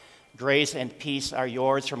Grace and peace are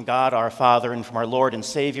yours from God our Father and from our Lord and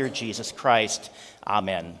Savior Jesus Christ.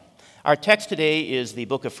 Amen. Our text today is the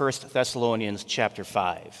book of 1 Thessalonians chapter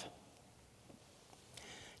 5.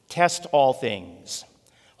 Test all things.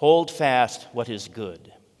 Hold fast what is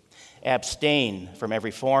good. Abstain from every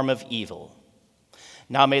form of evil.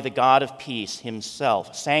 Now may the God of peace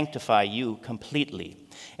himself sanctify you completely,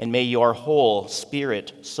 and may your whole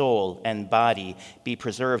spirit, soul, and body be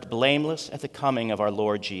preserved blameless at the coming of our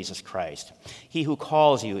Lord Jesus Christ. He who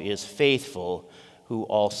calls you is faithful, who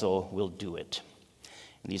also will do it.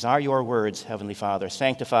 And these are your words, Heavenly Father.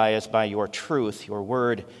 Sanctify us by your truth. Your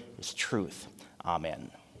word is truth.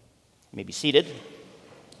 Amen. You may be seated.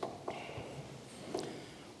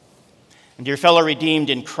 And dear fellow redeemed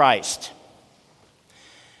in Christ,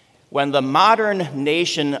 when the modern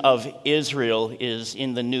nation of Israel is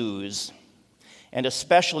in the news, and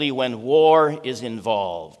especially when war is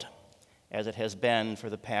involved, as it has been for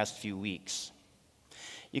the past few weeks,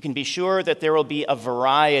 you can be sure that there will be a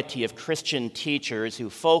variety of Christian teachers who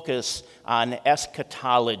focus on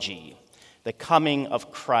eschatology, the coming of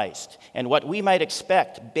Christ, and what we might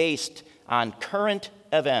expect based on current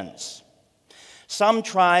events. Some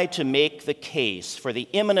try to make the case for the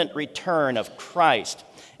imminent return of Christ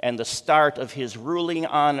and the start of his ruling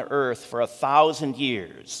on earth for 1,000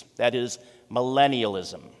 years, that is,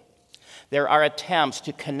 millennialism. There are attempts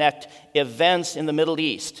to connect events in the Middle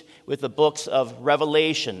East with the books of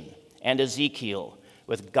Revelation and Ezekiel,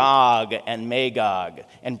 with Gog and Magog,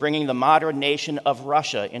 and bringing the modern nation of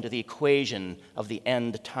Russia into the equation of the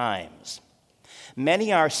end times.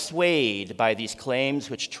 Many are swayed by these claims,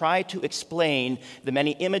 which try to explain the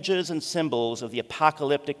many images and symbols of the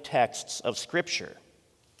apocalyptic texts of Scripture.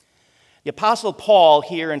 The Apostle Paul,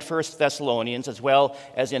 here in 1 Thessalonians, as well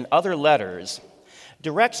as in other letters,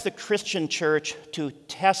 directs the Christian church to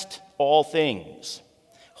test all things,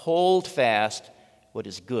 hold fast what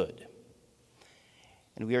is good.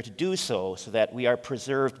 And we are to do so that we are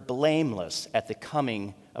preserved blameless at the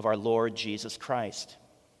coming of our Lord Jesus Christ.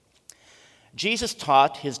 Jesus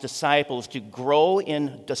taught his disciples to grow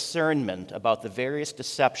in discernment about the various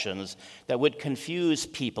deceptions that would confuse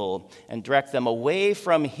people and direct them away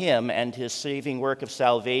from him and his saving work of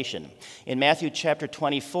salvation. In Matthew chapter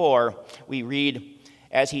 24, we read,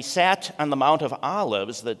 "As he sat on the Mount of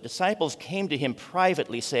Olives, the disciples came to him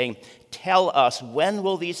privately, saying, 'Tell us, when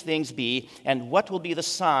will these things be, and what will be the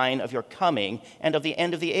sign of your coming and of the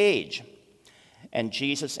end of the age?' And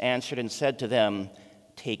Jesus answered and said to them,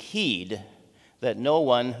 'Take heed that no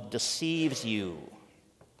one deceives you.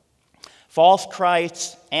 False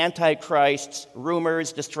Christs, antichrists,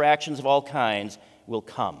 rumors, distractions of all kinds will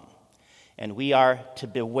come, and we are to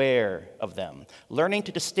beware of them, learning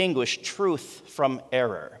to distinguish truth from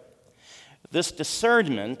error. This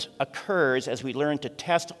discernment occurs as we learn to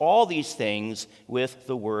test all these things with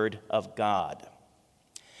the Word of God.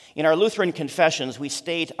 In our Lutheran confessions, we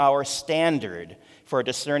state our standard for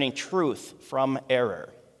discerning truth from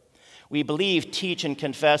error. We believe, teach, and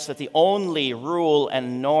confess that the only rule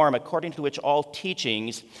and norm according to which all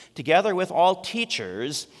teachings, together with all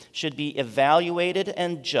teachers, should be evaluated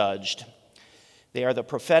and judged. They are the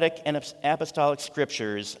prophetic and apostolic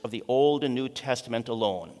scriptures of the Old and New Testament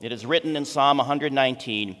alone. It is written in Psalm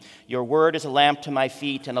 119, 'Your word is a lamp to my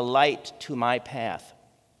feet and a light to my path.'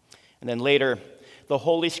 And then later, 'The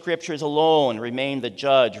Holy Scriptures alone remain the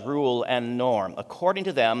judge, rule, and norm. According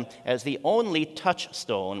to them, as the only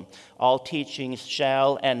touchstone, all teachings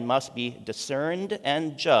shall and must be discerned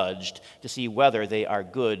and judged to see whether they are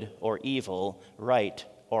good or evil, right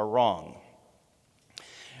or wrong.'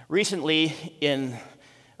 Recently, in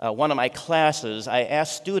one of my classes, I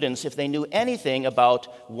asked students if they knew anything about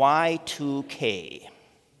Y2K.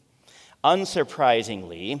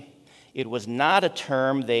 Unsurprisingly, it was not a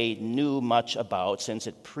term they knew much about, since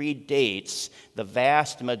it predates the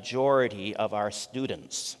vast majority of our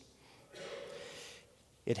students.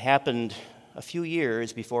 It happened a few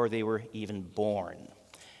years before they were even born.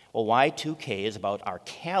 Well, Y2K is about our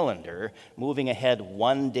calendar moving ahead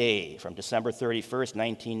one day from December 31st,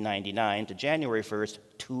 1999 to January 1st,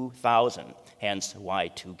 2000, hence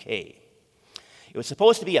Y2K. It was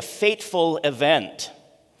supposed to be a fateful event.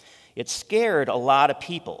 It scared a lot of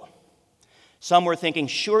people. Some were thinking,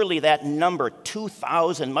 surely that number,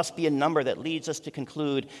 2000, must be a number that leads us to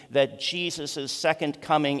conclude that Jesus' second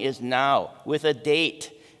coming is now, with a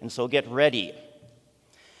date, and so get ready.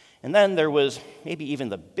 And then there was maybe even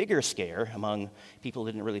the bigger scare among people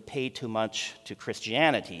who didn't really pay too much to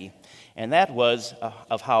Christianity, and that was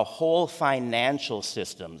of how whole financial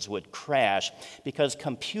systems would crash because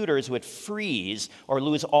computers would freeze or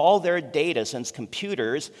lose all their data since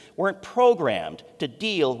computers weren't programmed to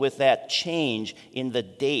deal with that change in the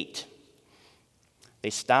date.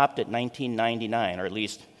 They stopped at 1999, or at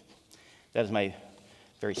least that is my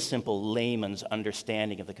very simple layman's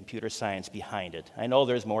understanding of the computer science behind it. I know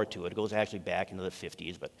there's more to it. It goes actually back into the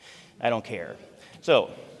 50s, but I don't care.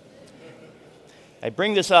 So, I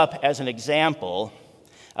bring this up as an example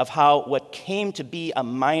of how what came to be a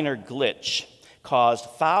minor glitch caused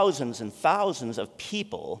thousands and thousands of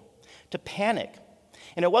people to panic.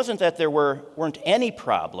 And it wasn't that there weren't any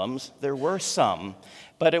problems, there were some,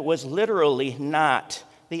 but it was literally not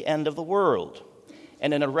the end of the world.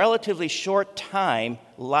 And in a relatively short time,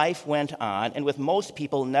 life went on, and with most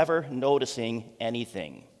people never noticing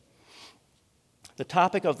anything. The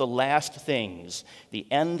topic of the last things, the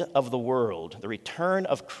end of the world, the return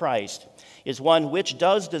of Christ, is one which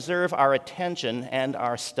does deserve our attention and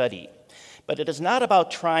our study. But it is not about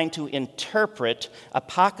trying to interpret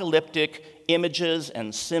apocalyptic images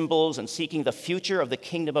and symbols and seeking the future of the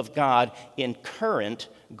kingdom of God in current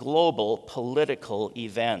global political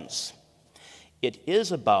events. It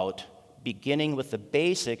is about beginning with the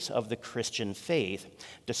basics of the Christian faith,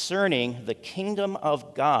 discerning the kingdom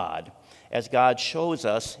of God as God shows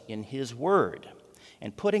us in His Word,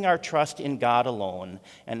 and putting our trust in God alone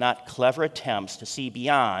and not clever attempts to see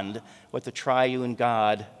beyond what the triune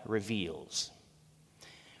God reveals.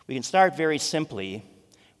 We can start very simply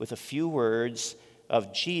with a few words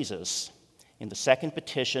of Jesus in the second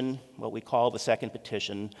petition, what we call the second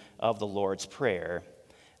petition of the Lord's Prayer,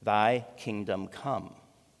 "Thy kingdom come."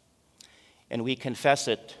 And we confess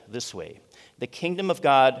it this way. The kingdom of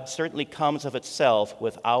God certainly comes of itself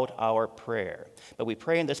without our prayer. But we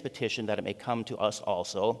pray in this petition that it may come to us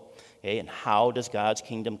also. Okay, and how does God's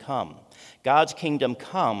kingdom come? God's kingdom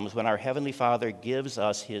comes when our Heavenly Father gives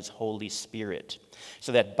us His Holy Spirit,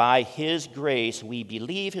 so that by His grace we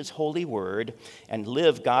believe His holy word and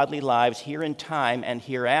live godly lives here in time and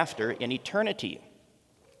hereafter in eternity.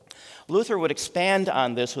 Luther would expand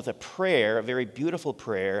on this with a prayer, a very beautiful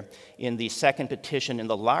prayer, in the second petition in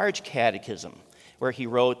the large catechism, where he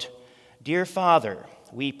wrote, "Dear Father,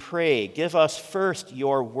 we pray, give us first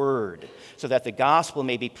your word, so that the gospel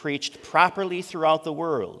may be preached properly throughout the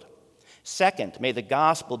world. Second, may the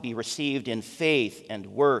gospel be received in faith and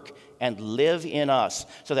work and live in us,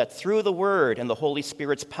 so that through the word and the Holy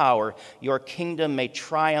Spirit's power, your kingdom may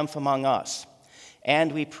triumph among us.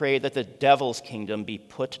 And we pray that the devil's kingdom be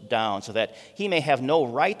put down, so that he may have no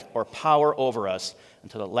right or power over us,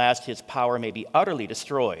 until at last his power may be utterly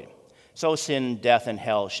destroyed. So sin, death, and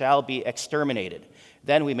hell shall be exterminated.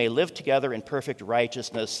 Then we may live together in perfect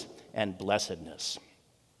righteousness and blessedness."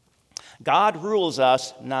 God rules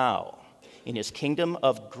us now in His kingdom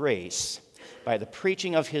of grace by the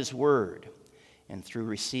preaching of His word and through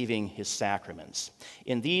receiving His sacraments.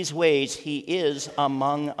 In these ways, He is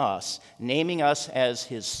among us, naming us as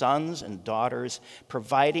His sons and daughters,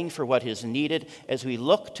 providing for what is needed as we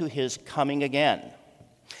look to His coming again.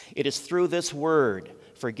 It is through this word,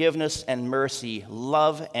 forgiveness and mercy,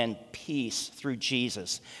 love and peace through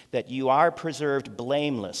Jesus, that you are preserved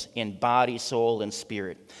blameless in body, soul, and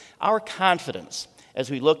spirit. Our confidence as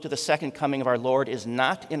we look to the second coming of our Lord is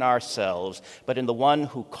not in ourselves, but in the one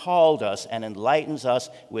who called us and enlightens us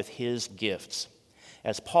with His gifts.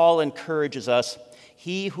 As Paul encourages us,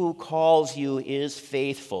 He who calls you is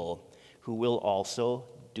faithful, who will also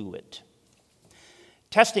do it.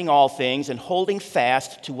 Testing all things and holding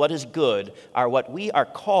fast to what is good are what we are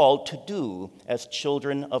called to do as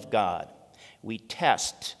children of God. We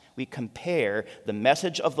test, we compare the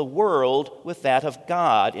message of the world with that of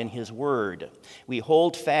God in His Word. We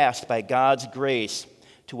hold fast by God's grace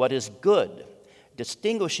to what is good,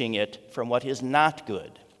 distinguishing it from what is not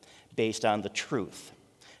good, based on the truth,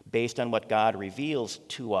 based on what God reveals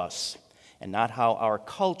to us, and not how our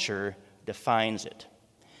culture defines it.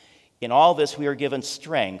 In all this, we are given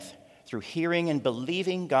strength through hearing and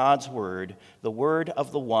believing God's word, the word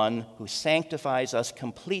of the one who sanctifies us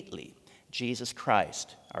completely, Jesus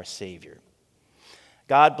Christ, our Savior.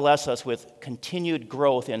 God bless us with continued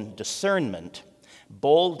growth in discernment,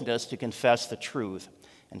 boldness to confess the truth,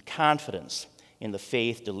 and confidence in the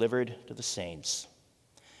faith delivered to the saints.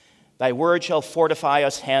 Thy word shall fortify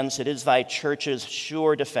us hence. It is thy church's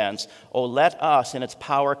sure defense. O let us in its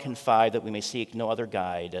power confide, that we may seek no other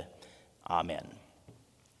guide. Amen.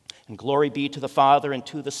 And glory be to the Father, and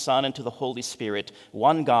to the Son, and to the Holy Spirit,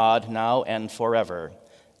 one God, now and forever.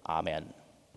 Amen.